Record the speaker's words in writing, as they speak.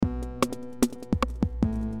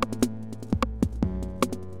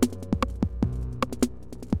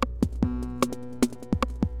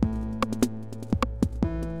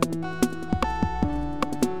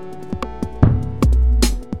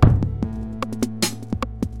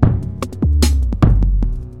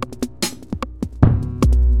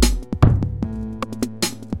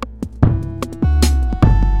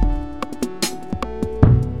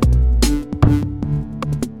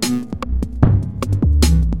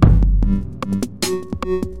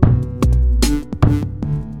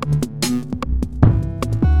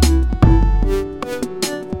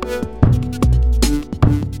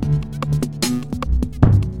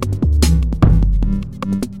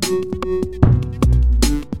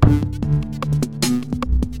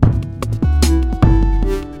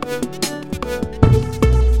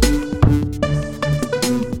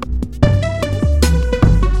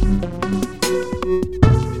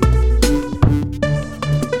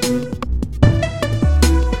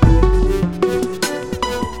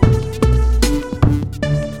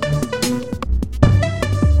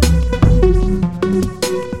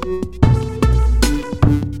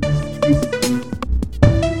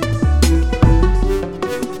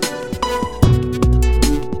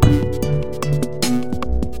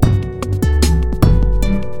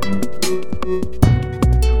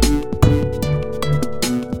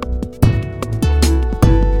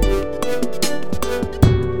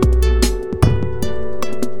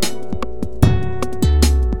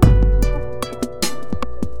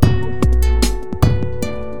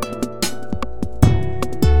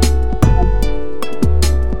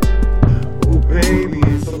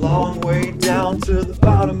To the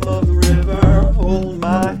bottom of the river, hold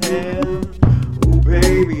my hand. Oh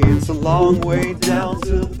baby, it's a long way down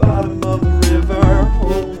to the bottom of the river,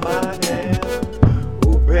 hold my hand.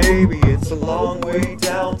 Oh baby, it's a long way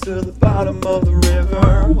down to the bottom of the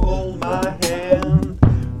river, hold my hand.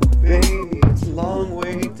 Oh baby, it's a long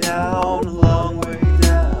way down, a long way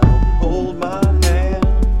down, hold my hand.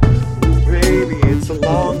 Oh baby, it's a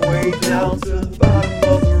long way down to the bottom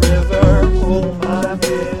of the river, hold my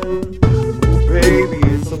hand. Baby,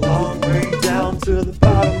 it's a long way down to the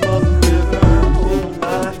bottom of the river, hold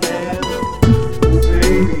my hand. Oh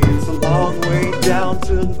baby, it's a long way down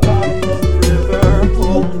to the bottom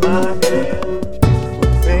of the river, hold my hand. Oh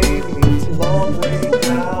baby, it's a long way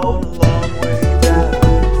down, a long way down,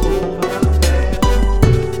 hold my hand.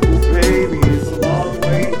 Oh baby, it's a long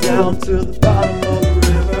way down to the bottom of the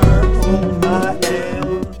river, hold my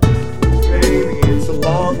hand. Oh baby, it's a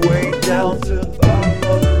long way down to the bottom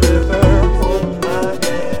of the river.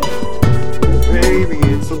 Baby,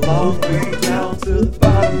 it's a long way down to the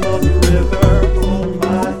bottom of the river, hold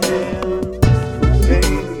my hand.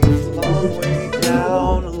 Baby, it's a long way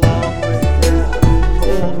down, a long way down,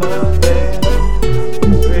 hold my hand.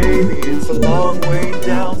 Baby, it's a long way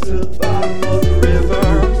down to the bottom of the river,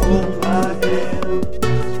 hold my hand.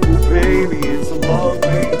 Baby, it's a long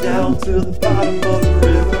way down to the bottom of the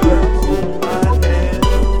river, hold my hand.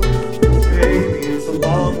 Baby, it's a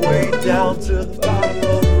long way down to the bottom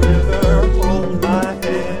of the river, hold my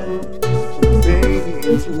hand. Baby,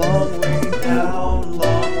 it's a long way down,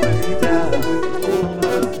 long way down, hold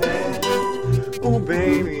my hand. Oh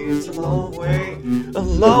baby, it's a long way, a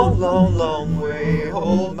long, long, long way,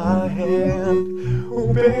 hold my hand.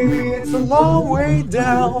 Oh baby, it's a long way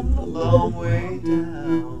down, a long way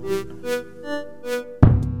down.